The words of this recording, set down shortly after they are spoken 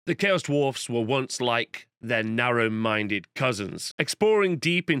The Chaos Dwarfs were once like their narrow-minded cousins. Exploring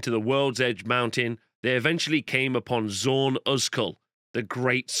deep into the World's Edge Mountain, they eventually came upon Zorn Uzkal, the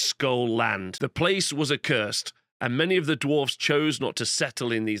Great Skull Land. The place was accursed, and many of the dwarfs chose not to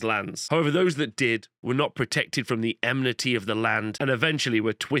settle in these lands. However, those that did were not protected from the enmity of the land, and eventually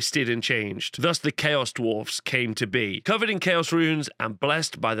were twisted and changed. Thus the Chaos Dwarfs came to be. Covered in chaos runes and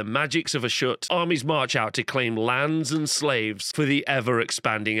blessed by the magics of Ashut, armies march out to claim lands and slaves for the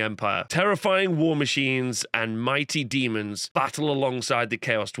ever-expanding empire. Terrifying war machines and mighty demons battle alongside the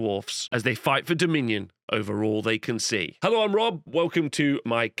Chaos Dwarfs as they fight for dominion over all they can see. Hello, I'm Rob. Welcome to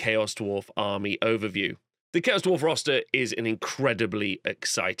my Chaos Dwarf army overview. The Chaos Dwarf roster is an incredibly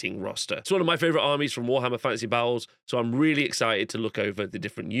exciting roster. It's one of my favourite armies from Warhammer Fantasy Battles, so I'm really excited to look over the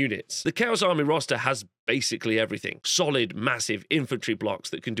different units. The Chaos Army roster has basically everything. Solid, massive infantry blocks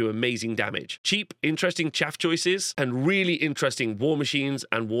that can do amazing damage. Cheap, interesting chaff choices, and really interesting war machines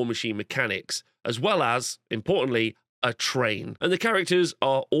and war machine mechanics, as well as, importantly, a train. And the characters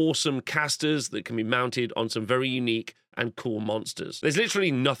are awesome casters that can be mounted on some very unique and cool monsters. There's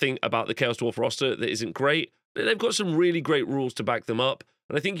literally nothing about the Chaos Dwarf roster that isn't great, but they've got some really great rules to back them up,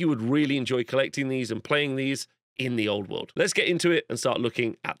 and I think you would really enjoy collecting these and playing these in the old world. Let's get into it and start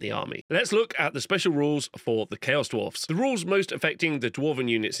looking at the army. Let's look at the special rules for the Chaos Dwarfs. The rules most affecting the Dwarven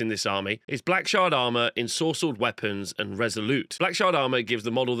units in this army is Black Shard Armor, Ensorcelled Weapons, and Resolute. Black Shard Armor gives the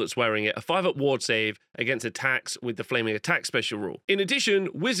model that's wearing it a 5-up ward save against attacks with the Flaming Attack special rule. In addition,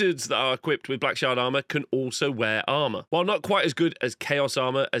 wizards that are equipped with Black Shard Armor can also wear armor. While not quite as good as Chaos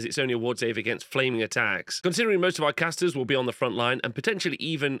Armor, as it's only a ward save against flaming attacks, considering most of our casters will be on the front line and potentially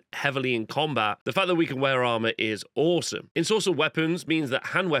even heavily in combat, the fact that we can wear armor is awesome. Ensorcelled Weapons means that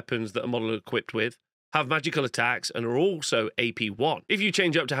hand weapons that a model is equipped with have magical attacks and are also AP1. If you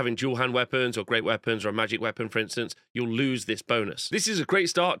change up to having dual hand weapons or great weapons or a magic weapon, for instance, you'll lose this bonus. This is a great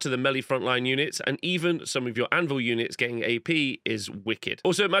start to the melee frontline units, and even some of your anvil units getting AP is wicked.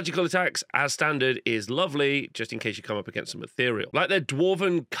 Also, magical attacks as standard is lovely, just in case you come up against some ethereal. Like their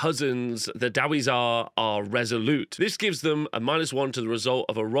dwarven cousins, the Dawizar are resolute. This gives them a -1 to the result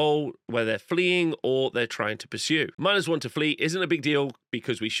of a roll where they're fleeing or they're trying to pursue. -1 to flee isn't a big deal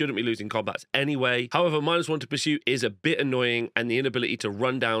because we shouldn't be losing combats anyway. However, -1 to pursue is a bit annoying, and the inability to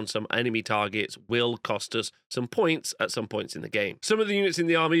run down some enemy targets will cost us some points at some points in the game. Some of the units in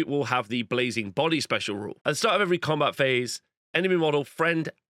the army will have the Blazing Body special rule. At the start of every combat phase, enemy model, friend,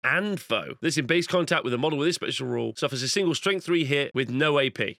 and foe that's in base contact with a model with this special rule suffers a single strength 3 hit with no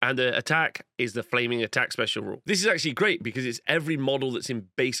AP, and the attack is the Flaming Attack special rule. This is actually great because it's every model that's in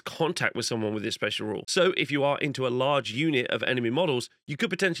base contact with someone with this special rule. So if you are into a large unit of enemy models, you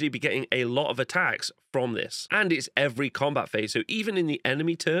could potentially be getting a lot of attacks from this. And it's every combat phase, so even in the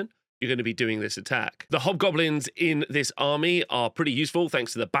enemy turn, you're going to be doing this attack. The hobgoblins in this army are pretty useful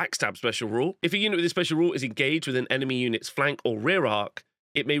thanks to the backstab special rule. If a unit with this special rule is engaged with an enemy unit's flank or rear arc,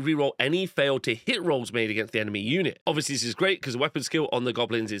 it may reroll any failed to hit rolls made against the enemy unit. Obviously, this is great because the weapon skill on the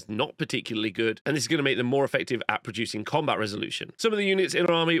goblins is not particularly good, and this is going to make them more effective at producing combat resolution. Some of the units in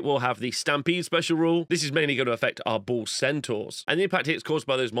our army will have the Stampede special rule. This is mainly going to affect our bull centaurs, and the impact hits caused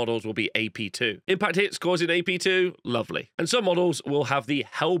by those models will be AP2. Impact hits causing AP2, lovely. And some models will have the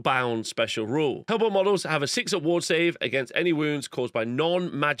Hellbound special rule. Hellbound models have a 6-up ward save against any wounds caused by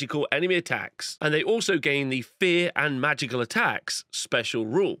non-magical enemy attacks, and they also gain the Fear and Magical Attacks special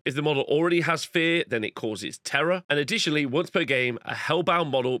rule. If the model already has fear, then it causes terror. And additionally, once per game, a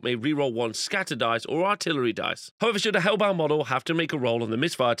Hellbound model may reroll 1 scatter dice or artillery dice. However, should a Hellbound model have to make a roll on the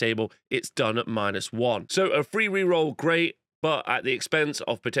misfire table, it's done at -1. So a free reroll, great, but at the expense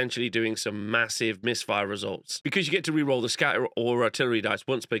of potentially doing some massive misfire results. Because you get to reroll the scatter or artillery dice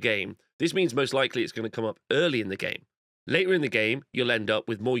once per game, this means most likely it's going to come up early in the game. Later in the game, you'll end up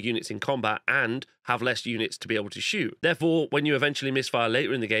with more units in combat and have less units to be able to shoot. Therefore, when you eventually misfire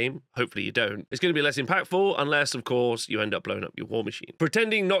later in the game, hopefully you don't, it's going to be less impactful unless, of course, you end up blowing up your war machine.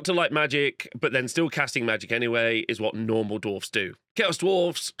 Pretending not to like magic, but then still casting magic anyway, is what normal dwarfs do. Chaos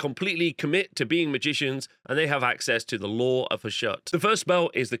Dwarfs completely commit to being magicians, and they have access to the Law of Ashut. The first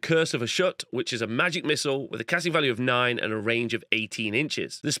spell is the Curse of Ashut, which is a magic missile with a casting value of 9 and a range of 18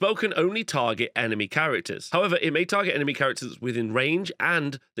 inches. The spell can only target enemy characters. However, it may target enemy characters within range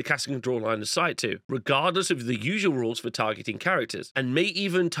and the casting can draw line of sight to, regardless of the usual rules for targeting characters, and may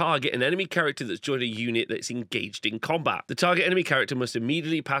even target an enemy character that's joined a unit that's engaged in combat. The target enemy character must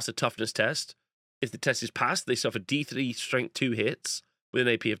immediately pass a toughness test. If the test is passed, they suffer D3 strength 2 hits with an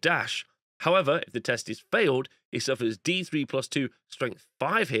AP of dash. However, if the test is failed, it suffers D3 plus 2 strength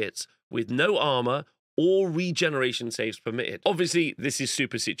 5 hits with no armor or regeneration saves permitted. Obviously, this is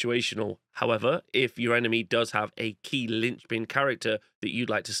super situational. However, if your enemy does have a key linchpin character that you'd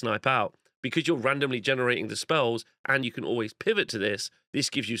like to snipe out, because you're randomly generating the spells and you can always pivot to this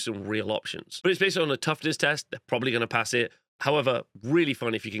gives you some real options. But it's based on a toughness test. They're probably going to pass it. However, really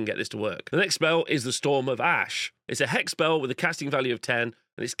fun if you can get this to work. The next spell is the Storm of Ash. It's a hex spell with a casting value of 10, and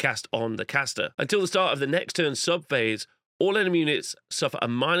it's cast on the caster. Until the start of the next turn sub-phase, all enemy units suffer a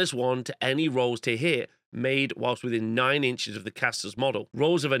 -1 to any rolls to hit made whilst within 9 inches of the caster's model.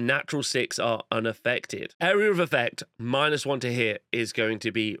 Rolls of a natural 6 are unaffected. Area of effect, -1 to hit, is going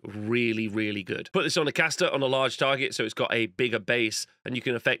to be really, really good. Put this on a caster on a large target so it's got a bigger base and you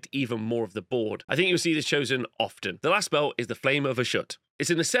can affect even more of the board. I think you'll see this chosen often. The last spell is the Flame of Ashut. It's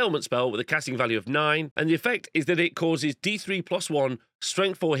an assailment spell with a casting value of 9, and the effect is that it causes D3 +1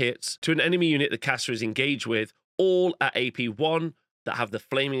 strength 4 hits to an enemy unit the caster is engaged with, all at AP 1, that have the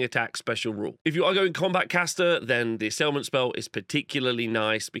flaming attack special rule. If you are going combat caster, then the assailment spell is particularly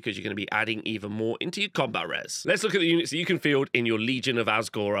nice because you're going to be adding even more into your combat res. Let's look at the units that you can field in your Legion of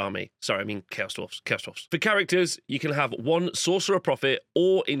Asgore army. Sorry, I mean Chaos Dwarfs. For characters, you can have 1 Sorcerer Prophet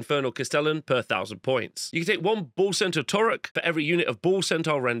or Infernal Castellan per 1,000 points. You can take 1 Bull Centaur Turok for every unit of Bull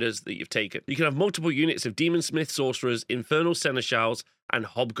Centaur renders that you've taken. You can have multiple units of Demon Smith Sorcerers, Infernal Seneschals, and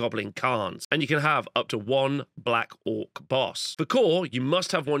Hobgoblin Khans. And you can have up to 1 Black Orc Boss. For core, you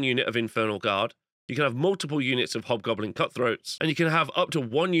must have 1 unit of Infernal Guard. You can have multiple units of Hobgoblin Cutthroats, and you can have up to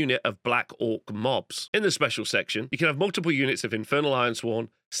 1 unit of Black Orc Mobs. In the special section, you can have multiple units of Infernal Ironsworn,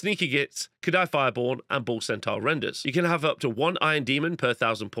 Sneaky Gits, Kadai Fireborn, and Bull Centaur Renders. You can have up to 1 Iron Demon per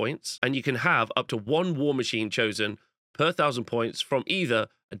 1,000 points, and you can have up to 1 War Machine chosen per 1,000 points from either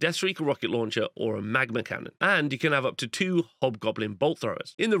a Deathstreaker rocket launcher or a magma cannon. And you can have up to 2 Hobgoblin bolt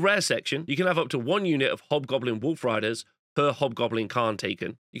throwers. In the rare section, you can have up to 1 unit of Hobgoblin Wolf Riders per Hobgoblin Khan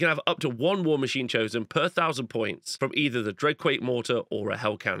taken. You can have up to 1 War Machine chosen per 1,000 points from either the Dreadquake Mortar or a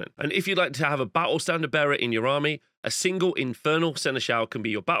Hell Cannon. And if you'd like to have a Battle Standard Bearer in your army, a single Infernal Seneschal can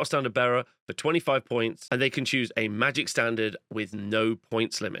be your Battle Standard Bearer for 25 points, and they can choose a Magic Standard with no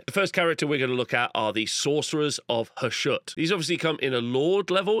points limit. The first character we're going to look at are the Sorcerers of Ashut. These obviously come in a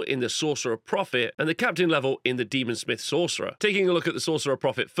Lord level in the Sorcerer Prophet, and the Captain level in the Demon Smith Sorcerer. Taking a look at the Sorcerer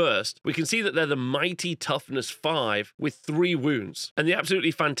Prophet first, we can see that they're the mighty Toughness 5 with 3 wounds, and the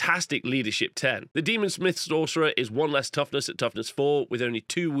absolutely fantastic Leadership 10. The Demon Smith Sorcerer is 1 less toughness at toughness 4 with only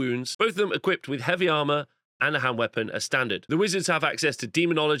 2 wounds, both of them equipped with heavy armor and a hand weapon as standard. The wizards have access to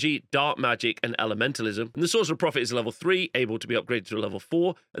demonology, dark magic, and elementalism, and the Sorcerer Prophet is level 3, able to be upgraded to a level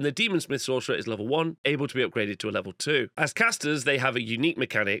 4, and the Demon Smith Sorcerer is level 1, able to be upgraded to a level 2. As casters, they have a unique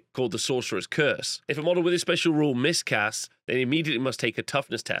mechanic called the Sorcerer's Curse. If a model with this special rule miscasts, they immediately must take a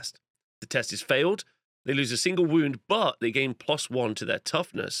toughness test. If the test is failed, they lose a single wound, but they gain +1 to their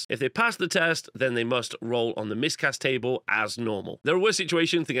toughness. If they pass the test, then they must roll on the miscast table as normal. There are worse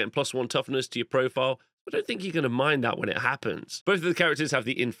situations than getting +1 toughness to your profile, but I don't think you're going to mind that when it happens. Both of the characters have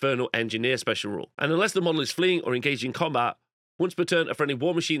the Infernal Engineer special rule, and unless the model is fleeing or engaged in combat, once per turn, a friendly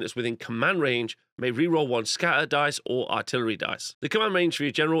war machine that's within command range may reroll 1 scatter dice or artillery dice. The command range for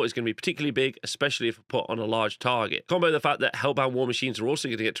your general is going to be particularly big, especially if put on a large target. Combo the fact that Hellbound war machines are also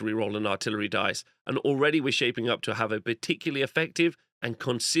going to get to reroll an artillery dice, and already we're shaping up to have a particularly effective and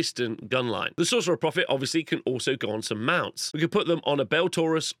consistent gun line. The Sorcerer Prophet obviously can also go on some mounts. We could put them on a Bell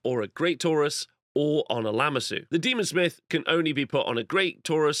Taurus or a Great Taurus, or on a Lamassu. The Demon Smith can only be put on a Great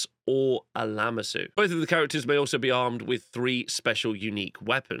Taurus or a Lamassu. Both of the characters may also be armed with 3 special unique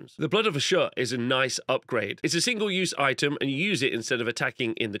weapons. The Blood of Ashut is a nice upgrade. It's a single-use item, and you use it instead of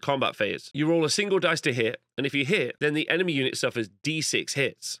attacking in the combat phase. You roll a single dice to hit, and if you hit, then the enemy unit suffers D6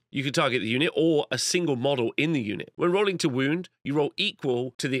 hits. You can target the unit or a single model in the unit. When rolling to wound, you roll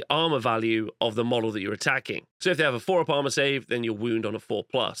equal to the armor value of the model that you're attacking. So if they have a 4-up armor save, then you'll wound on a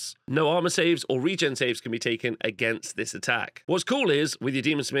 4+. No armor saves or regen saves can be taken against this attack. What's cool is, with your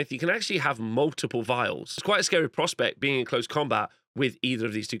Demon Smith, you can actually have multiple vials. It's quite a scary prospect being in close combat with either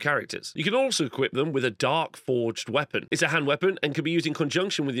of these 2 characters. You can also equip them with a Dark Forged weapon. It's a hand weapon and can be used in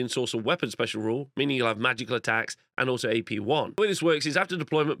conjunction with the Ensorcel Weapon special rule, meaning you'll have magical attacks and also AP 1. The way this works is after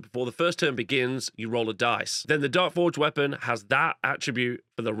deployment, before the first turn begins, you roll a dice. Then the Dark Forged weapon has that attribute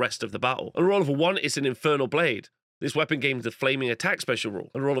for the rest of the battle. On a roll of a 1, it's an Infernal Blade. This weapon gains the Flaming Attack special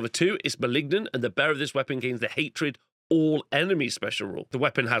rule. On a roll of a 2, it's Malignant, and the bearer of this weapon gains the Hatred all enemies special rule. The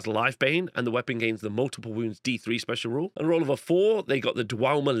weapon has Life Bane, and the weapon gains the multiple wounds D3 special rule. On a roll of a 4, they got the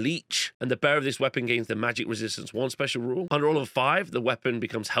Dwalma Leech, and the bearer of this weapon gains the Magic Resistance 1 special rule. On a roll of a 5, the weapon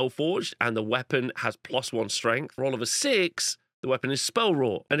becomes Hellforged, and the weapon has +1 strength. Roll of a 6, the weapon is Spell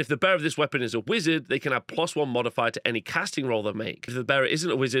Raw, and if the bearer of this weapon is a wizard, they can add +1 modifier to any casting roll they make. If the bearer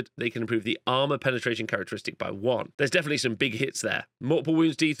isn't a wizard, they can improve the armor penetration characteristic by 1. There's definitely some big hits there. Multiple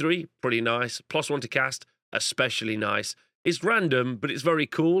wounds D3, pretty nice. +1 to cast, especially nice. It's random, but it's very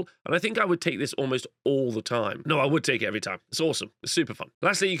cool, and I think I would take this almost all the time. No, I would take it every time. It's awesome. It's super fun.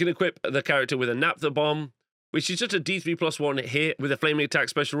 Lastly, you can equip the character with a Naphtha Bomb, which is just a D3 +1 hit with a flaming attack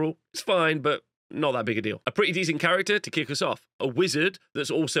special rule. It's fine, but not that big a deal. A pretty decent character to kick us off. A wizard that's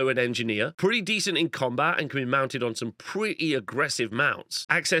also an engineer. Pretty decent in combat and can be mounted on some pretty aggressive mounts.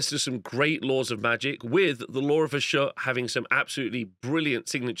 Access to some great laws of magic, with the Law of Ashut having some absolutely brilliant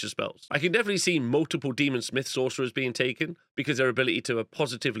signature spells. I can definitely see multiple Demon Smith sorcerers being taken because their ability to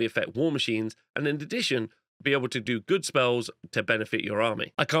positively affect war machines, and in addition, be able to do good spells to benefit your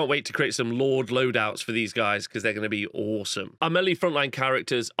army. I can't wait to create some Lord loadouts for these guys because they're going to be awesome. Our melee frontline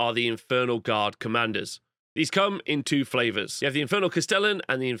characters are the Infernal Guard commanders. These come in 2 flavors. You have the Infernal Castellan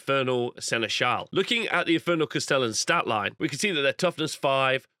and the Infernal Seneschal. Looking at the Infernal Castellan stat line, we can see that they're toughness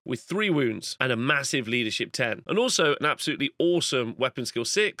 5 with 3 wounds and a massive leadership 10. And also an absolutely awesome weapon skill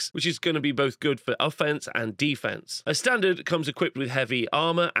 6, which is going to be both good for offense and defense. A standard comes equipped with heavy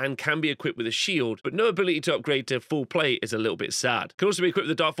armor and can be equipped with a shield, but no ability to upgrade to full plate is a little bit sad. Can also be equipped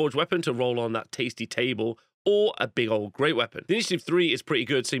with the Darkforged weapon to roll on that tasty table, or a big old great weapon. The initiative 3 is pretty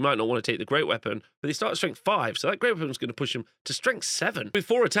good, so you might not want to take the great weapon, but they start at strength 5, so that great weapon is going to push them to strength 7. With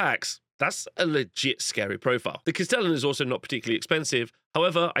 4 attacks, that's a legit scary profile. The Castellan is also not particularly expensive.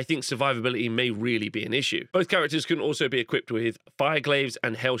 However, I think survivability may really be an issue. Both characters can also be equipped with Fireglaves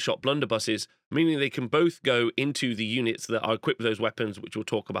and Hellshot Blunderbusses, meaning they can both go into the units that are equipped with those weapons, which we'll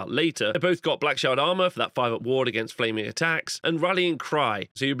talk about later. They both got Black Shard Armor for that 5-up ward against flaming attacks, and Rallying Cry,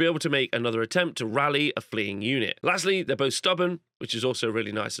 so you'll be able to make another attempt to rally a fleeing unit. Lastly, they're both stubborn, which is also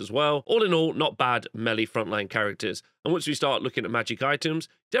really nice as well. All in all, not bad melee frontline characters. And once we start looking at magic items,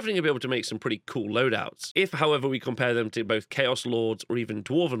 definitely going to be able to make some pretty cool loadouts. If, however, we compare them to both Chaos Lords or even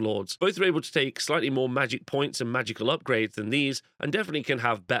Dwarven Lords, both are able to take slightly more magic points and magical upgrades than these, and definitely can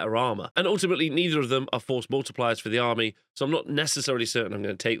have better armor. And ultimately, neither of them are force multipliers for the army, so I'm not necessarily certain I'm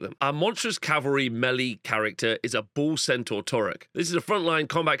going to take them. Our Monstrous Cavalry melee character is a Bull Centaur Turek. This is a frontline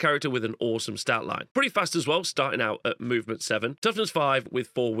combat character with an awesome stat line. Pretty fast as well, starting out at movement 7. Toughness 5 with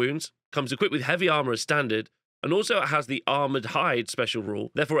 4 wounds. Comes equipped with heavy armor as standard, and also it has the Armored Hide special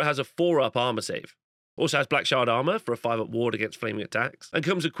rule, therefore it has a 4-up armor save. Also has Black Shard Armor for a 5-up ward against flaming attacks, and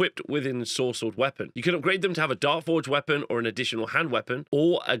comes equipped with an Ensorcelled weapon. You can upgrade them to have a Darkforged weapon or an additional hand weapon,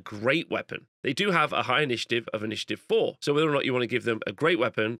 or a great weapon. They do have a high initiative of initiative 4, so whether or not you want to give them a great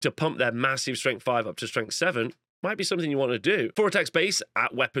weapon to pump their massive strength 5 up to strength 7, might be something you want to do. 4 attacks base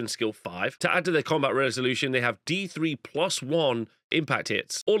at weapon skill 5. To add to their combat resolution, they have D3 +1 impact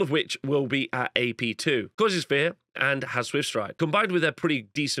hits, all of which will be at AP 2. Causes fear and has Swift Stride. Combined with their pretty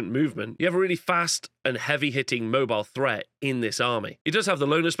decent movement, you have a really fast and heavy-hitting mobile threat in this army. It does have the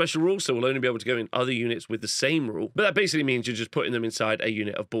Loner special rule, so we'll only be able to go in other units with the same rule, but that basically means you're just putting them inside a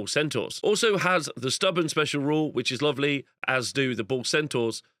unit of Bull Centaurs. Also has the Stubborn special rule, which is lovely, as do the Bull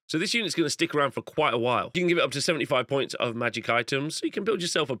Centaurs. So this unit's going to stick around for quite a while. You can give it up to 75 points of magic items, so you can build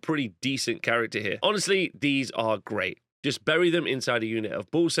yourself a pretty decent character here. Honestly, these are great. Just bury them inside a unit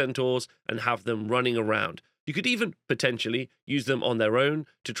of Bull Centaurs and have them running around. You could even potentially use them on their own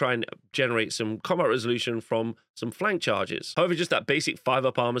to try and generate some combat resolution from some flank charges. However, just that basic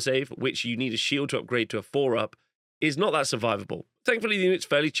 5-up armor save, which you need a shield to upgrade to a 4-up, is not that survivable. Thankfully, the unit's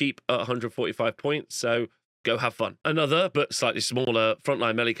fairly cheap at 145 points, so go have fun. Another, but slightly smaller,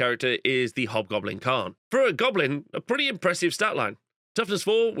 frontline melee character is the Hobgoblin Khan. For a goblin, a pretty impressive stat line. Toughness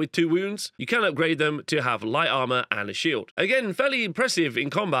 4 with 2 wounds. You can upgrade them to have light armor and a shield. Again, fairly impressive in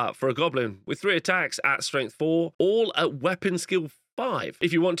combat for a goblin, with 3 attacks at strength 4, all at weapon skill 5.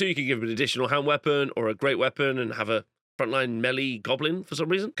 If you want to, you can give it an additional hand weapon or a great weapon and have a frontline melee goblin for some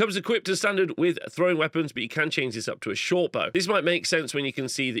reason. Comes equipped as standard with throwing weapons, but you can change this up to a short bow. This might make sense when you can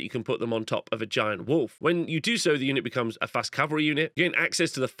see that you can put them on top of a giant wolf. When you do so, the unit becomes a fast cavalry unit. You gain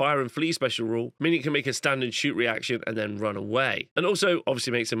access to the fire and flee special rule, meaning it can make a standard shoot reaction and then run away. And also,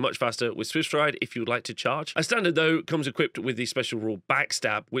 obviously makes them much faster with Swift Stride if you would like to charge. A standard, though, comes equipped with the special rule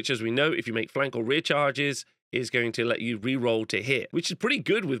Backstab, which, as we know, if you make flank or rear charges, is going to let you re-roll to hit, which is pretty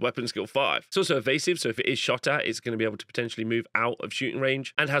good with weapon skill 5. It's also evasive, so if it is shot at, it's going to be able to potentially move out of shooting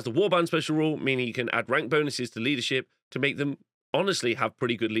range, and has the Warband special rule, meaning you can add rank bonuses to leadership to make them honestly have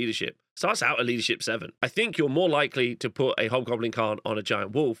pretty good leadership. Starts out at leadership 7. I think you're more likely to put a Hobgoblin Khan on a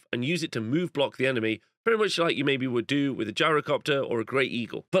giant wolf and use it to move block the enemy, very much like you maybe would do with a gyrocopter or a great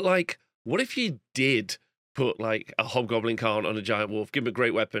eagle. But like, what if you did put like a hobgoblin cart on a giant wolf, give him a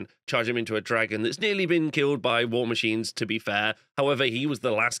great weapon, charge him into a dragon that's nearly been killed by war machines, to be fair. However, he was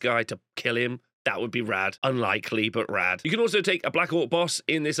the last guy to kill him. That would be rad. Unlikely, but rad. You can also take a Black Orc boss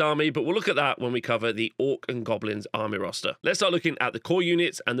in this army, but we'll look at that when we cover the Orc and Goblins army roster. Let's start looking at the core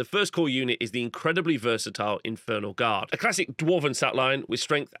units, and the first core unit is the incredibly versatile Infernal Guard, a classic Dwarven stat line with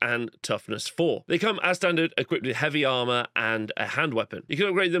strength and toughness 4. They come as standard, equipped with heavy armor and a hand weapon. You can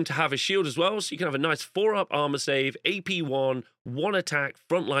upgrade them to have a shield as well, so you can have a nice 4-up armor save, AP 1, 1 attack,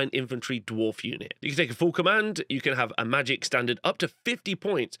 frontline infantry dwarf unit. You can take a full command, you can have a magic standard up to 50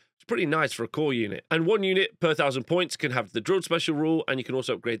 points, it's pretty nice for a core unit. And 1 unit per 1,000 points can have the Drilled special rule, and you can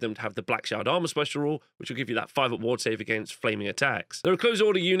also upgrade them to have the Black Shard Armor special rule, which will give you that 5-up ward save against flaming attacks. They're a close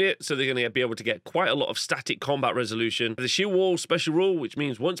order unit, so they're going to be able to get quite a lot of static combat resolution. The Shield Wall special rule, which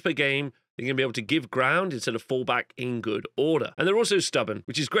means once per game, they're going to be able to give ground instead of fall back in good order. And they're also stubborn,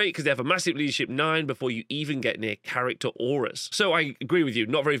 which is great because they have a massive leadership 9 before you even get near character auras. So I agree with you,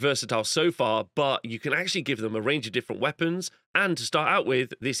 not very versatile so far, but you can actually give them a range of different weapons. And to start out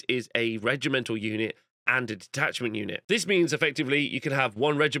with, this is a regimental unit and a detachment unit. This means effectively you can have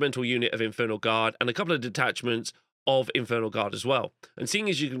 1 regimental unit of Infernal Guard and a couple of detachments of Infernal Guard as well. And seeing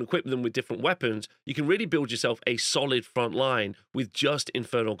as you can equip them with different weapons, you can really build yourself a solid front line with just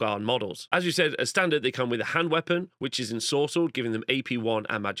Infernal Guard models. As we said, as standard, they come with a hand weapon, which is ensorcelled, giving them AP 1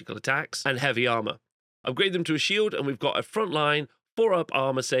 and magical attacks, and heavy armor. Upgrade them to a shield, and we've got a front line 4-up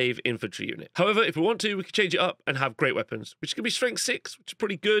armor save infantry unit. However, if we want to, we can change it up and have great weapons, which can be strength 6, which is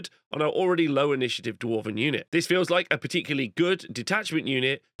pretty good on our already low initiative dwarven unit. This feels like a particularly good detachment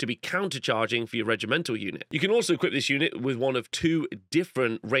unit to be countercharging for your regimental unit. You can also equip this unit with one of 2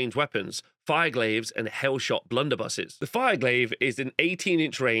 different ranged weapons, Fireglaves and Hellshot blunderbusses. The Fireglaive is an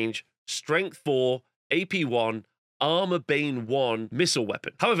 18-inch range, strength 4, AP 1, Armor Bane 1 missile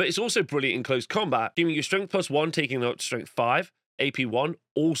weapon. However, it's also brilliant in close combat, giving you strength +1, taking up to strength 5, AP 1,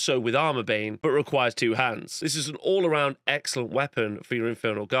 also with Armor Bane, but requires 2 hands. This is an all-around excellent weapon for your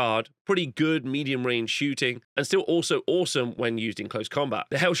Infernal Guard, pretty good medium-range shooting, and still also awesome when used in close combat.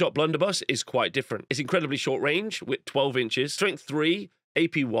 The Hellshot blunderbuss is quite different. It's incredibly short range, with 12 inches, strength 3,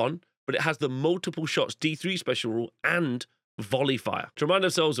 AP 1, but it has the multiple shots D3 special rule and volley fire. To remind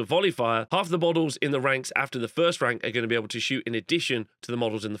ourselves of volley fire, half the models in the ranks after the first rank are going to be able to shoot in addition to the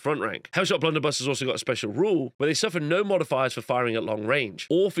models in the front rank. Hellshot blunderbuss has also got a special rule where they suffer no modifiers for firing at long range,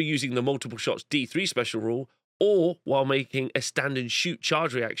 or for using the multiple shots D3 special rule, or while making a standard shoot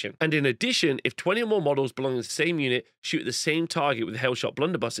charge reaction. And in addition, if 20 or more models belonging to the same unit shoot at the same target with Hellshot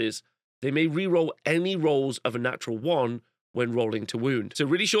blunderbusses, they may re-roll any rolls of a natural 1 when rolling to wound. So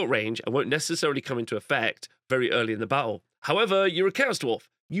really short range and won't necessarily come into effect very early in the battle. However, you're a Chaos Dwarf.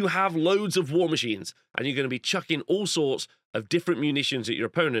 You have loads of war machines, and you're going to be chucking all sorts of different munitions at your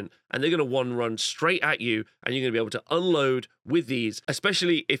opponent, and they're going to one run straight at you, and you're going to be able to unload with these,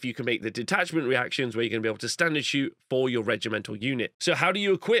 especially if you can make the detachment reactions where you're going to be able to standard shoot for your regimental unit. So how do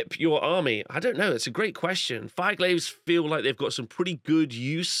you equip your army? I don't know. It's a great question. Fireglaves feel like they've got some pretty good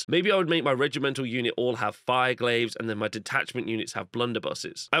use. Maybe I would make my regimental unit all have Fireglaves, and then my detachment units have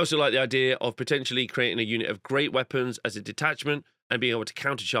blunderbusses. I also like the idea of potentially creating a unit of great weapons as a detachment, and being able to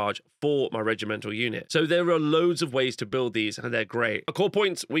countercharge for my regimental unit. So there are loads of ways to build these, and they're great. At core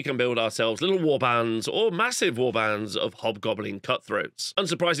points, we can build ourselves little warbands or massive warbands of hobgoblin cutthroats.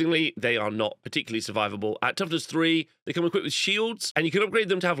 Unsurprisingly, they are not particularly survivable. At toughness 3, they come equipped with shields, and you can upgrade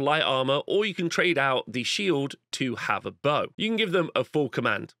them to have light armor, or you can trade out the shield to have a bow. You can give them a full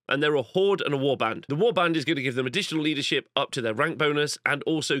command, and they're a horde and a warband. The warband is going to give them additional leadership up to their rank bonus, and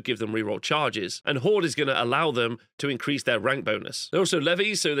also give them reroll charges. And horde is going to allow them to increase their rank bonus. They're also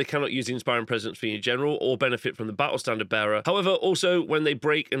levies, so they cannot use the Inspiring Presence for your general or benefit from the Battle Standard Bearer. However, also when they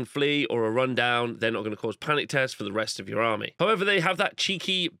break and flee or are run down, they're not going to cause panic tests for the rest of your army. However, they have that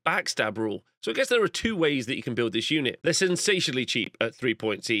cheeky backstab rule. So I guess there are 2 ways that you can build this unit. They're sensationally cheap at 3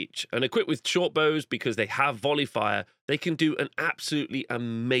 points each, and equipped with short bows because they have volley fire, they can do an absolutely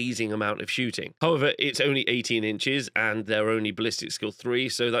amazing amount of shooting. However, it's only 18 inches and they're only ballistic skill 3,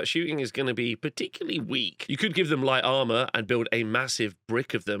 so that shooting is going to be particularly weak. You could give them light armor and build a massive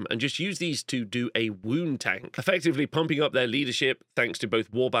brick of them and just use these to do a wound tank, effectively pumping up their leadership thanks to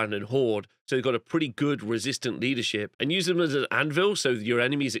both warband and horde. So they've got a pretty good resistant leadership, and use them as an anvil so your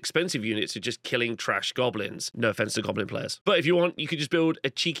enemy's expensive units are just killing trash goblins. No offense to goblin players. But if you want, you could just build a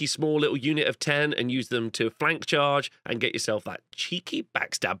cheeky small little unit of 10 and use them to flank charge and get yourself that cheeky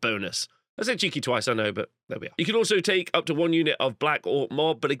backstab bonus. I said cheeky twice, I know, but There we are. You can also take up to 1 unit of Black Orc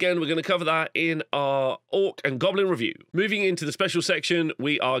Mob, but again, we're going to cover that in our Orc and Goblin review. Moving into the special section,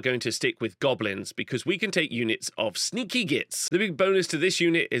 we are going to stick with Goblins because we can take units of Sneaky Gits. The big bonus to this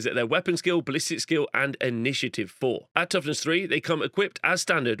unit is that their weapon skill, ballistic skill, and initiative 4. At toughness 3, they come equipped as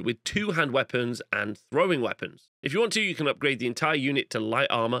standard with 2 hand weapons and throwing weapons. If you want to, you can upgrade the entire unit to light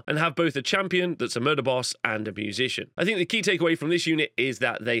armor and have both a champion that's a murder boss and a musician. I think the key takeaway from this unit is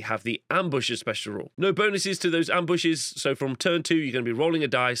that they have the ambusher special rule. No bonuses to those ambushes, so from turn 2, you're going to be rolling a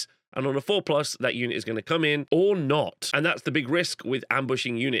dice, and on a 4+, that unit is going to come in or not. And that's the big risk with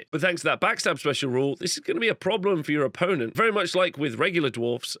ambushing unit. But thanks to that backstab special rule, this is going to be a problem for your opponent. Very much like with regular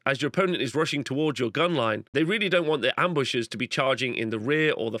dwarfs, as your opponent is rushing towards your gun line, they really don't want their ambushers to be charging in the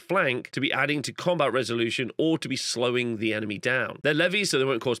rear or the flank, to be adding to combat resolution, or to be slowing the enemy down. They're levies, so they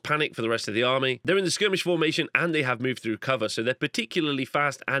won't cause panic for the rest of the army. They're in the skirmish formation, and they have moved through cover, so they're particularly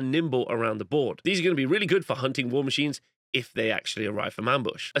fast and nimble around the board. These are going to be really good for hunting war machines if they actually arrive from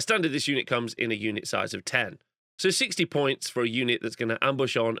ambush. As standard, this unit comes in a unit size of 10. So 60 points for a unit that's going to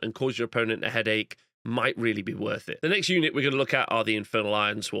ambush on and cause your opponent a headache might really be worth it. The next unit we're going to look at are the Infernal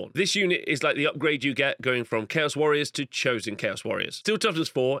Ironsworn. This unit is like the upgrade you get going from Chaos Warriors to Chosen Chaos Warriors. Still toughness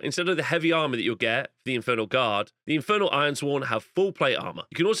 4, instead of the heavy armor that you'll get for the Infernal Guard, the Infernal Ironsworn have full plate armor.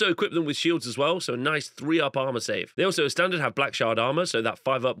 You can also equip them with shields as well, so a nice 3-up armor save. They also, as standard, have Black Shard armor, so that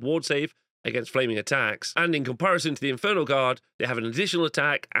 5-up ward save against flaming attacks, and in comparison to the Infernal Guard, they have an additional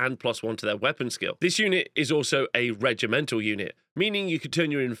attack and +1 to their weapon skill. This unit is also a regimental unit, meaning you could turn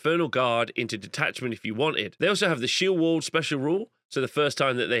your Infernal Guard into detachment if you wanted. They also have the Shield Wall special rule, so the first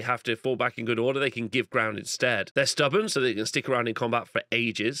time that they have to fall back in good order, they can give ground instead. They're stubborn, so they can stick around in combat for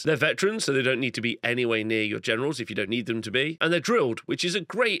ages. They're veterans, so they don't need to be anywhere near your generals if you don't need them to be. And they're drilled, which is a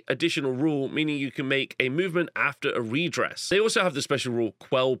great additional rule, meaning you can make a movement after a redress. They also have the special rule,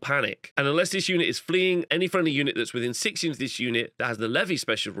 Quell Panic. And unless this unit is fleeing, any friendly unit that's within 6 units of this unit that has the Levy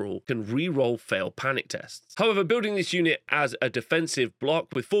special rule can re-roll failed panic tests. However, building this unit as a defensive block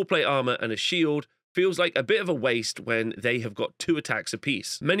with full plate armor and a shield feels like a bit of a waste when they have got 2 attacks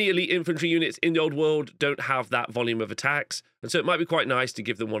apiece. Many elite infantry units in the old world don't have that volume of attacks, and so it might be quite nice to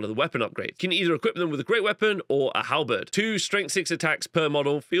give them one of the weapon upgrades. You can either equip them with a great weapon or a halberd. 2 strength 6 attacks per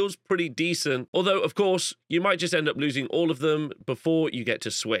model feels pretty decent, although of course you might just end up losing all of them before you get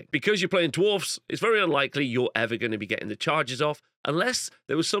to swing. Because you're playing dwarfs, it's very unlikely you're ever going to be getting the charges off, unless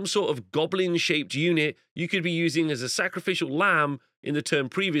there was some sort of goblin-shaped unit you could be using as a sacrificial lamb in the turn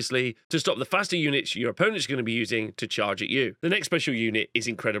previously to stop the faster units your opponent's going to be using to charge at you. The next special unit is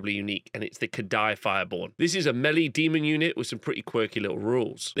incredibly unique, and it's the Kadai Fireborn. This is a melee demon unit with some pretty quirky little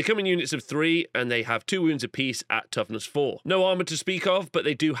rules. They come in units of 3, and they have 2 wounds apiece at toughness 4. No armor to speak of, but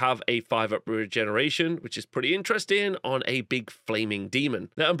they do have a 5-up regeneration, which is pretty interesting on a big flaming demon.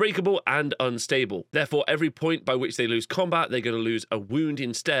 They're unbreakable and unstable. Therefore, every point by which they lose combat, they're going to lose a wound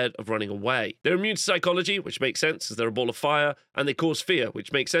instead of running away. They're immune to psychology, which makes sense as they're a ball of fire, and they cause fear,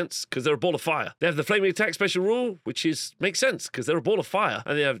 which makes sense because they're a ball of fire. They have the flaming attack special rule, which makes sense because they're a ball of fire.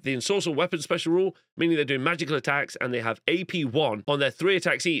 And they have the ensorcel weapon special rule, meaning they're doing magical attacks, and they have AP 1 on their 3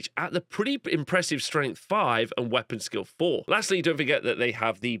 attacks each at the pretty impressive strength 5 and weapon skill 4. Lastly, don't forget that they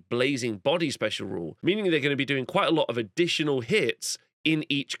have the blazing body special rule, meaning they're going to be doing quite a lot of additional hits in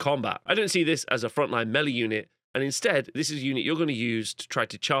each combat. I don't see this as a frontline melee unit, and instead, this is a unit you're going to use to try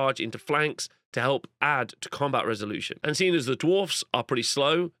to charge into flanks to help add to combat resolution. And seeing as the dwarfs are pretty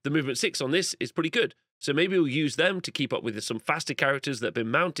slow, the movement 6 on this is pretty good. So maybe we'll use them to keep up with some faster characters that have been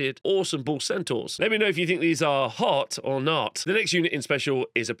mounted or some bull centaurs. Let me know if you think these are hot or not. The next unit in special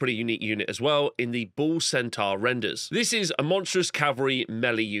is a pretty unique unit as well in the bull centaur renders. This is a monstrous cavalry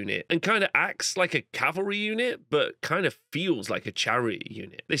melee unit and kind of acts like a cavalry unit, but kind of feels like a chariot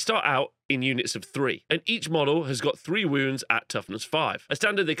unit. They start out in units of 3, and each model has got 3 wounds at toughness 5. As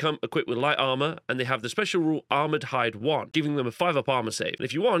standard, they come equipped with light armor, and they have the special rule Armored Hide 1, giving them a 5-up armor save. And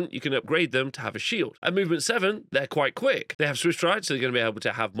if you want, you can upgrade them to have a shield. At movement 7, they're quite quick. They have swift stride, so they're going to be able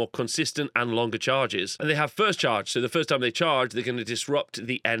to have more consistent and longer charges. And they have first charge, so the first time they charge, they're going to disrupt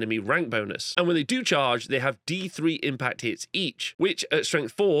the enemy rank bonus. And when they do charge, they have D3 impact hits each, which at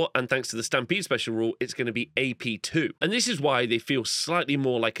strength 4, and thanks to the Stampede special rule, it's going to be AP 2. And this is why they feel slightly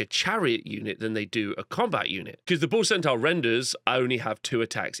more like a chariot unit than they do a combat unit, because the bull centaur renders only have 2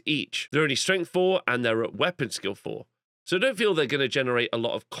 attacks each. They're only strength 4 and they're at weapon skill 4. So don't feel they're going to generate a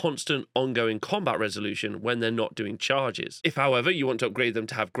lot of constant ongoing combat resolution when they're not doing charges. If, however, you want to upgrade them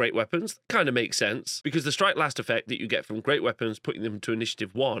to have great weapons, kind of makes sense, because the strike last effect that you get from great weapons putting them to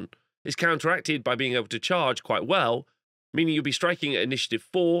initiative 1 is counteracted by being able to charge quite well, meaning you'll be striking at initiative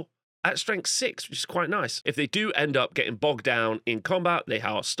 4 at strength 6, which is quite nice. If they do end up getting bogged down in combat, they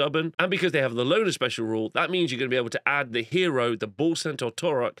are stubborn. And because they have the loner special rule, that means you're going to be able to add the hero, the Bull Centaur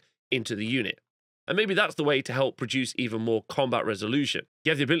Torok, into the unit. And maybe that's the way to help produce even more combat resolution. You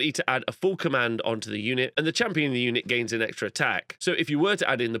have the ability to add a full command onto the unit, and the champion in the unit gains an extra attack. So if you were to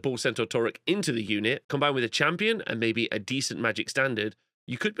add in the Bull Centaur Torok into the unit, combined with a champion and maybe a decent magic standard,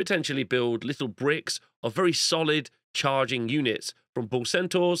 you could potentially build little bricks of very solid charging units from Bull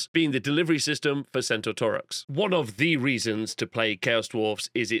Centaurs, being the delivery system for Centaur Toroks. One of the reasons to play Chaos Dwarfs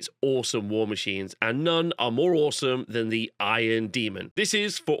is its awesome war machines, and none are more awesome than the Iron Demon. This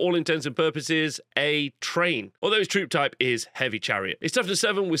is, for all intents and purposes, a train, although its troop type is Heavy Chariot. It's toughness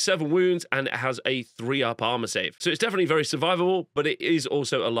 7 with 7 wounds, and it has a 3-up armor save. So it's definitely very survivable, but it is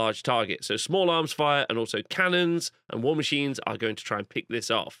also a large target. So small arms fire and also cannons and war machines are going to try and pick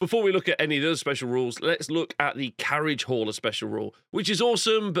this off. Before we look at any of those special rules, let's look at the Carriage Hauler special rule, which is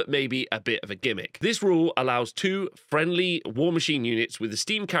awesome, but maybe a bit of a gimmick. This rule allows 2 friendly war machine units with the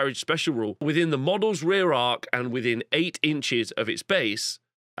steam carriage special rule within the model's rear arc and within 8 inches of its base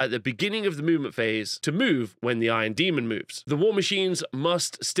at the beginning of the movement phase to move when the Iron Demon moves. The war machines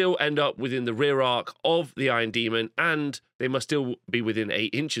must still end up within the rear arc of the Iron Demon, and they must still be within 8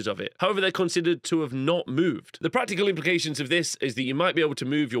 inches of it. However, they're considered to have not moved. The practical implications of this is that you might be able to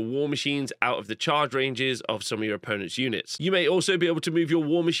move your war machines out of the charge ranges of some of your opponent's units. You may also be able to move your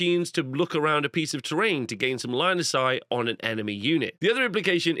war machines to look around a piece of terrain to gain some line of sight on an enemy unit. The other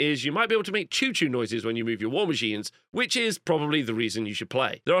implication is you might be able to make choo-choo noises when you move your war machines, which is probably the reason you should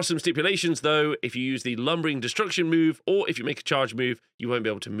play. There are some stipulations though. If you use the Lumbering Destruction move, or if you make a charge move, you won't be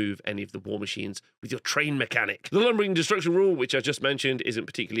able to move any of the war machines with your train mechanic. The Lumbering Destruction rule, which I just mentioned, isn't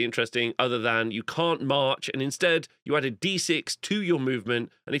particularly interesting other than you can't march, and instead you add a d6 to your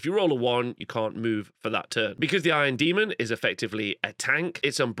movement, and if you roll a 1, you can't move for that turn. Because the Iron Demon is effectively a tank,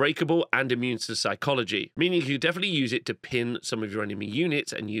 it's unbreakable and immune to psychology, meaning you can definitely use it to pin some of your enemy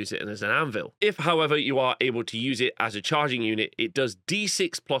units and use it as an anvil. If, however, you are able to use it as a charging unit, it does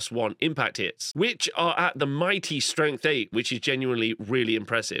d6 plus 1 impact hits, which are at the mighty strength 8, which is genuinely really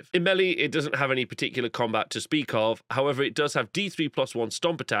impressive. In melee, it doesn't have any particular combat to speak of, however, it does have d3 plus 1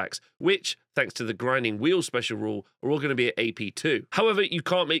 stomp attacks, which, thanks to the Grinding Wheel special rule, are all going to be at AP2. However, you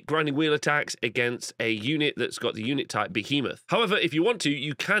can't make Grinding Wheel attacks against a unit that's got the unit type Behemoth. However, if you want to,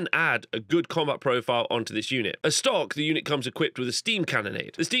 you can add a good combat profile onto this unit. As stock, the unit comes equipped with a Steam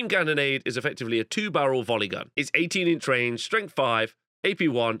Cannonade. The Steam Cannonade is effectively a 2-barrel volley gun. It's 18-inch range, strength 5,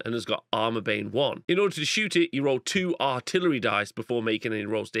 AP1, and has got Armor Bane 1. In order to shoot it, you roll 2 artillery dice before making any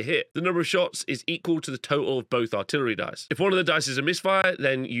rolls to hit. The number of shots is equal to the total of both artillery dice. If one of the dice is a misfire,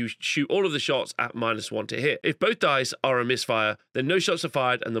 then you shoot all of the shots at -1 to hit. If both dice are a misfire, then no shots are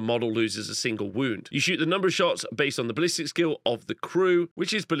fired and the model loses a single wound. You shoot the number of shots based on the ballistic skill of the crew,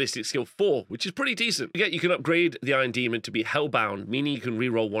 which is ballistic skill 4, which is pretty decent. Yet you can upgrade the Iron Demon to be Hellbound, meaning you can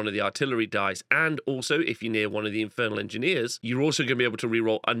reroll one of the artillery dice, and also, if you're near one of the Infernal Engineers, you're also going to be able to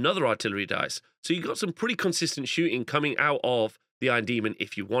reroll another artillery dice. So you've got some pretty consistent shooting coming out of the Iron Demon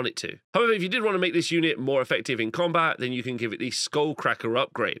if you want it to. However, if you did want to make this unit more effective in combat, then you can give it the Skullcracker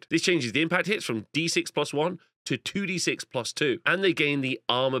upgrade. This changes the impact hits from d6 plus 1 to 2d6 plus 2, and they gain the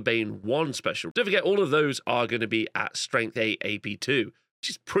Armor Bane 1 special. Don't forget, all of those are going to be at strength 8 AP2, which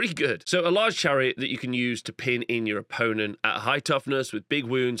is pretty good. So a large chariot that you can use to pin in your opponent at high toughness with big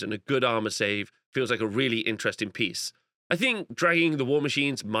wounds and a good armor save feels like a really interesting piece. I think dragging the war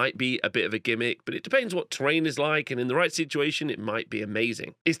machines might be a bit of a gimmick, but it depends what terrain is like, and in the right situation, it might be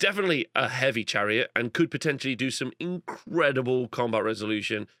amazing. It's definitely a heavy chariot and could potentially do some incredible combat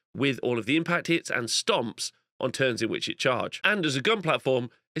resolution with all of the impact hits and stomps on turns in which it charges. And as a gun platform,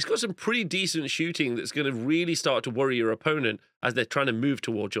 it's got some pretty decent shooting that's going to really start to worry your opponent as they're trying to move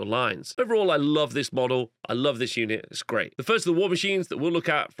towards your lines. Overall, I love this model. I love this unit. It's great. The first of the war machines that we'll look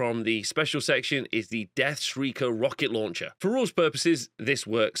at from the special section is the Death Shrieker rocket launcher. For rules purposes, this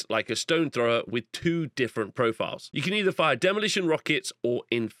works like a stone thrower with 2 different profiles. You can either fire demolition rockets or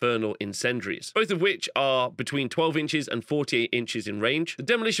infernal incendiaries, both of which are between 12 inches and 48 inches in range. The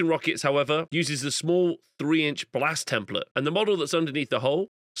demolition rockets, however, uses the small 3-inch blast template, and the model that's underneath the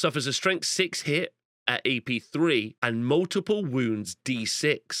hull suffers a strength 6 hit at AP3 and multiple wounds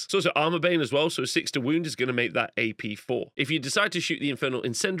D6. It's also Armor Bane as well, so a 6 to wound is going to make that AP4. If you decide to shoot the Infernal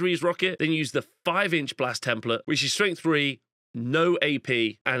Incendiaries rocket, then use the 5-inch blast template, which is strength 3, no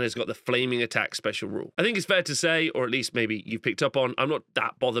AP, and has got the flaming attack special rule. I think it's fair to say, or at least maybe you've picked up on, I'm not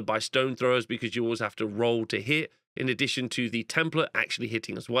that bothered by stone throwers because you always have to roll to hit in addition to the template actually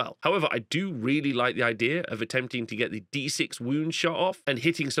hitting as well. However, I do really like the idea of attempting to get the D6 wound shot off and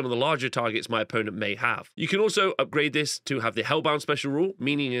hitting some of the larger targets my opponent may have. You can also upgrade this to have the Hellbound special rule,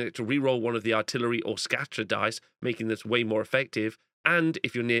 meaning it to reroll one of the artillery or scatter dice, making this way more effective. And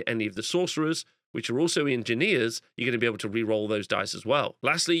if you're near any of the sorcerers, which are also engineers, you're going to be able to re-roll those dice as well.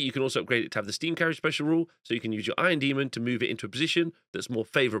 Lastly, you can also upgrade it to have the Steam Carriage special rule, so you can use your Iron Demon to move it into a position that's more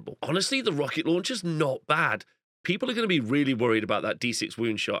favorable. Honestly, the rocket launcher's not bad. People are going to be really worried about that D6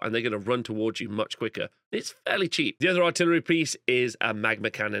 wound shot, and they're going to run towards you much quicker. It's fairly cheap. The other artillery piece is a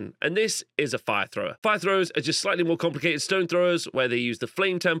magma cannon, and this is a fire thrower. Fire throwers are just slightly more complicated stone throwers, where they use the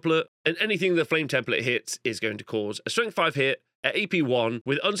flame template, and anything the flame template hits is going to cause a strength 5 hit, at AP 1,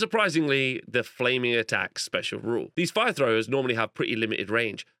 with unsurprisingly the flaming attack special rule. These fire throwers normally have pretty limited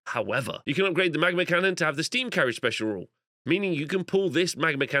range. However, you can upgrade the magma cannon to have the steam carriage special rule, meaning you can pull this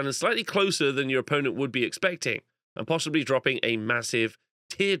magma cannon slightly closer than your opponent would be expecting, and possibly dropping a massive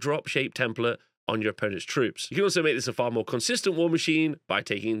teardrop-shaped template on your opponent's troops. You can also make this a far more consistent war machine by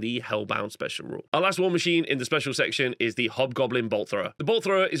taking the Hellbound special rule. Our last war machine in the special section is the Hobgoblin Bolt Thrower. The Bolt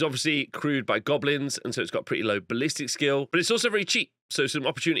Thrower is obviously crewed by goblins, and so it's got pretty low ballistic skill, but it's also very cheap. So some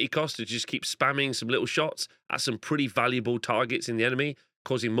opportunity cost to just keep spamming some little shots at some pretty valuable targets in the enemy,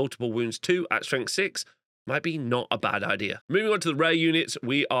 causing multiple wounds too at strength 6, might be not a bad idea. Moving on to the rare units,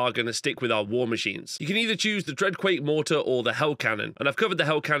 we are going to stick with our war machines. You can either choose the Dreadquake Mortar or the Hell Cannon, and I've covered the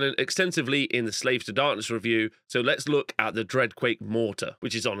Hell Cannon extensively in the Slaves to Darkness review, so let's look at the Dreadquake Mortar,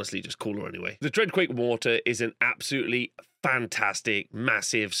 which is honestly just cooler anyway. The Dreadquake Mortar is an absolutely fantastic,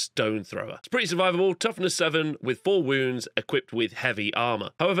 massive stone thrower. It's pretty survivable, toughness 7 with 4 wounds, equipped with heavy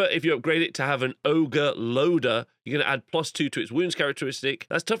armor. However, if you upgrade it to have an Ogre Loader, you're going to add +2 to its wounds characteristic.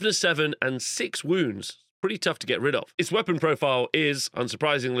 That's toughness 7 and 6 wounds. Pretty tough to get rid of. Its weapon profile is,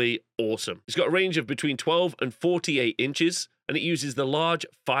 unsurprisingly, awesome. It's got a range of between 12 and 48 inches, and it uses the large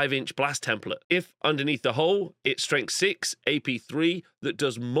 5-inch blast template. If underneath the hole, it's strength 6, AP 3, that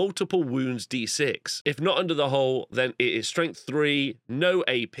does multiple wounds D6. If not under the hole, then it is strength 3, no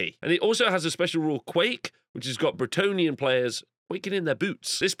AP. And it also has a special rule Quake, which has got Bretonian players quaking in their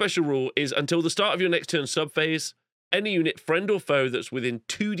boots. This special rule is until the start of your next turn subphase, any unit, friend or foe, that's within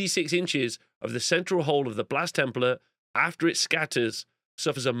 2d6 inches of the central hole of the blast template after it scatters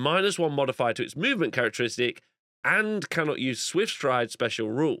suffers a -1 modifier to its movement characteristic and cannot use Swift Stride special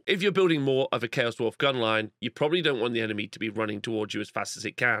rule. If you're building more of a Chaos Dwarf gun line, you probably don't want the enemy to be running towards you as fast as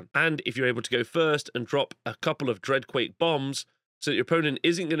it can. And if you're able to go first and drop a couple of Dreadquake bombs so that your opponent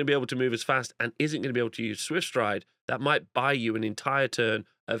isn't going to be able to move as fast and isn't going to be able to use Swift Stride, that might buy you an entire turn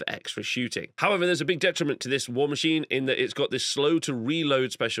of extra shooting. However, there's a big detriment to this war machine in that it's got this slow to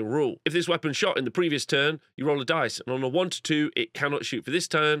reload special rule. If this weapon shot in the previous turn, you roll a dice, and on a 1 to 2, it cannot shoot for this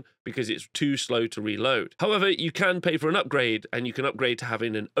turn because it's too slow to reload. However, you can pay for an upgrade, and you can upgrade to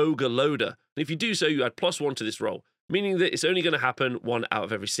having an Ogre Loader. And if you do so, you add +1 to this roll, meaning that it's only going to happen 1 out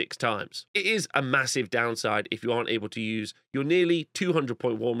of every 6 times. It is a massive downside if you aren't able to use your nearly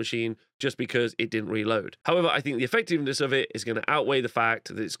 200-point war machine just because it didn't reload. However, I think the effectiveness of it is going to outweigh the fact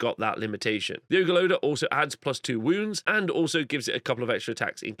that it's got that limitation. The Ogre Loader also adds +2 wounds and also gives it a couple of extra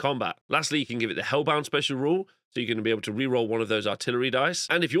attacks in combat. Lastly, you can give it the Hellbound special rule, so you're going to be able to reroll one of those artillery dice.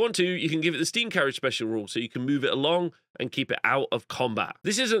 And if you want to, you can give it the Steam Carriage special rule, so you can move it along and keep it out of combat.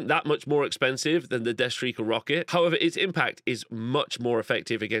 This isn't that much more expensive than the Death Streaker rocket. However, its impact is much more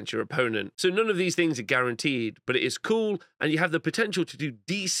effective against your opponent. So none of these things are guaranteed, but it is cool, and you have the potential to do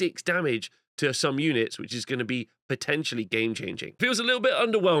D6 damage to some units, which is going to be potentially game-changing. Feels a little bit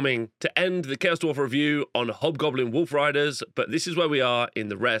underwhelming to end the Chaos Dwarf review on Hobgoblin Wolf Riders, but this is where we are in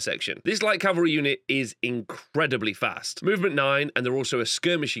the rare section. This light cavalry unit is incredibly fast. Movement 9, and they're also a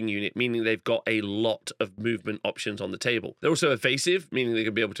skirmishing unit, meaning they've got a lot of movement options on the table. They're also evasive, meaning they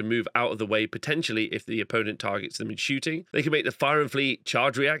can be able to move out of the way potentially if the opponent targets them in shooting. They can make the Fire and Fleet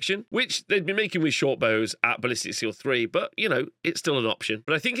charge reaction, which they've been making with short bows at Ballistic Skill 3, but, you know, it's still an option.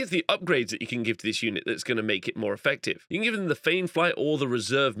 But I think it's the upgrades that you can give to this unit that's going to make it more effective. You can give them the Feign Flight or the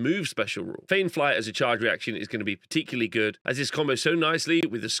Reserve Move special rule. Feign Flight as a charge reaction is going to be particularly good, as this combos so nicely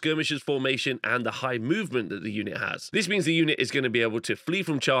with the Skirmishers formation and the high movement that the unit has. This means the unit is going to be able to flee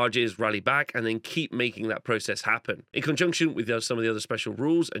from charges, rally back, and then keep making that process happen. In conjunction with some of the other special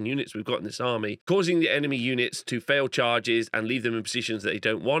rules and units we've got in this army, causing the enemy units to fail charges and leave them in positions that they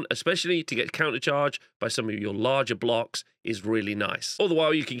don't want, especially to get countercharged by some of your larger blocks, is really nice. All the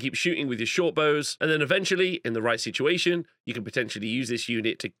while, you can keep shooting with your short bows, and then eventually, in the right situation, you can potentially use this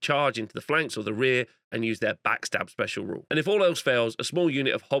unit to charge into the flanks or the rear and use their backstab special rule. And if all else fails, a small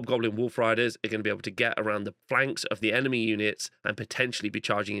unit of Hobgoblin Wolf Riders are going to be able to get around the flanks of the enemy units and potentially be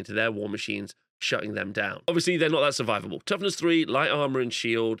charging into their war machines shutting them down. Obviously, they're not that survivable. Toughness 3, light armor and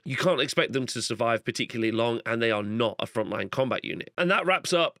shield. You can't expect them to survive particularly long, and they are not a frontline combat unit. And that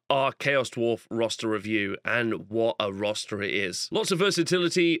wraps up our Chaos Dwarf roster review, and what a roster it is. Lots of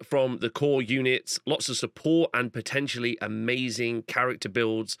versatility from the core units, lots of support and potentially amazing character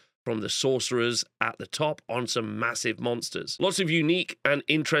builds from the sorcerers at the top on some massive monsters. Lots of unique and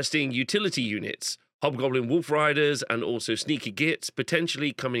interesting utility units. Hobgoblin Wolf Riders and also Sneaky Gits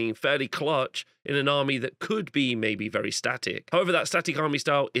potentially coming in fairly clutch in an army that could be maybe very static. However, that static army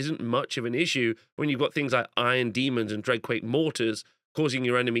style isn't much of an issue when you've got things like Iron Demons and Dreadquake Mortars causing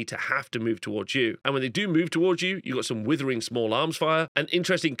your enemy to have to move towards you. And when they do move towards you, you've got some withering small arms fire and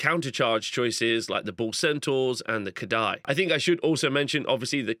interesting countercharge choices like the Bull Centaurs and the Kadai. I think I should also mention,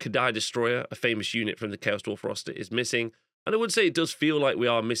 obviously, the Kadai Destroyer, a famous unit from the Chaos Dwarf roster, is missing. And I would say it does feel like we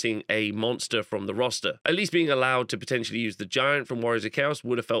are missing a monster from the roster. At least being allowed to potentially use the Giant from Warriors of Chaos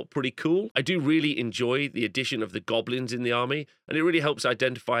would have felt pretty cool. I do really enjoy the addition of the Goblins in the army, and it really helps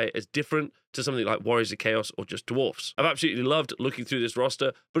identify it as different to something like Warriors of Chaos or just Dwarfs. I've absolutely loved looking through this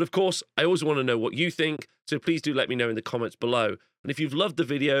roster, but of course, I always want to know what you think, so please do let me know in the comments below. And if you've loved the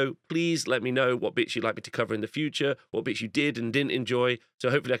video, please let me know what bits you'd like me to cover in the future, what bits you did and didn't enjoy, so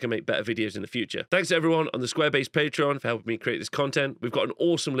hopefully I can make better videos in the future. Thanks to everyone on the Squarebase Patreon for helping me create this content. We've got an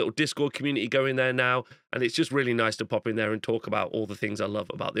awesome little Discord community going there now, and it's just really nice to pop in there and talk about all the things I love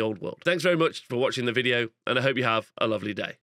about the old world. Thanks very much for watching the video, and I hope you have a lovely day.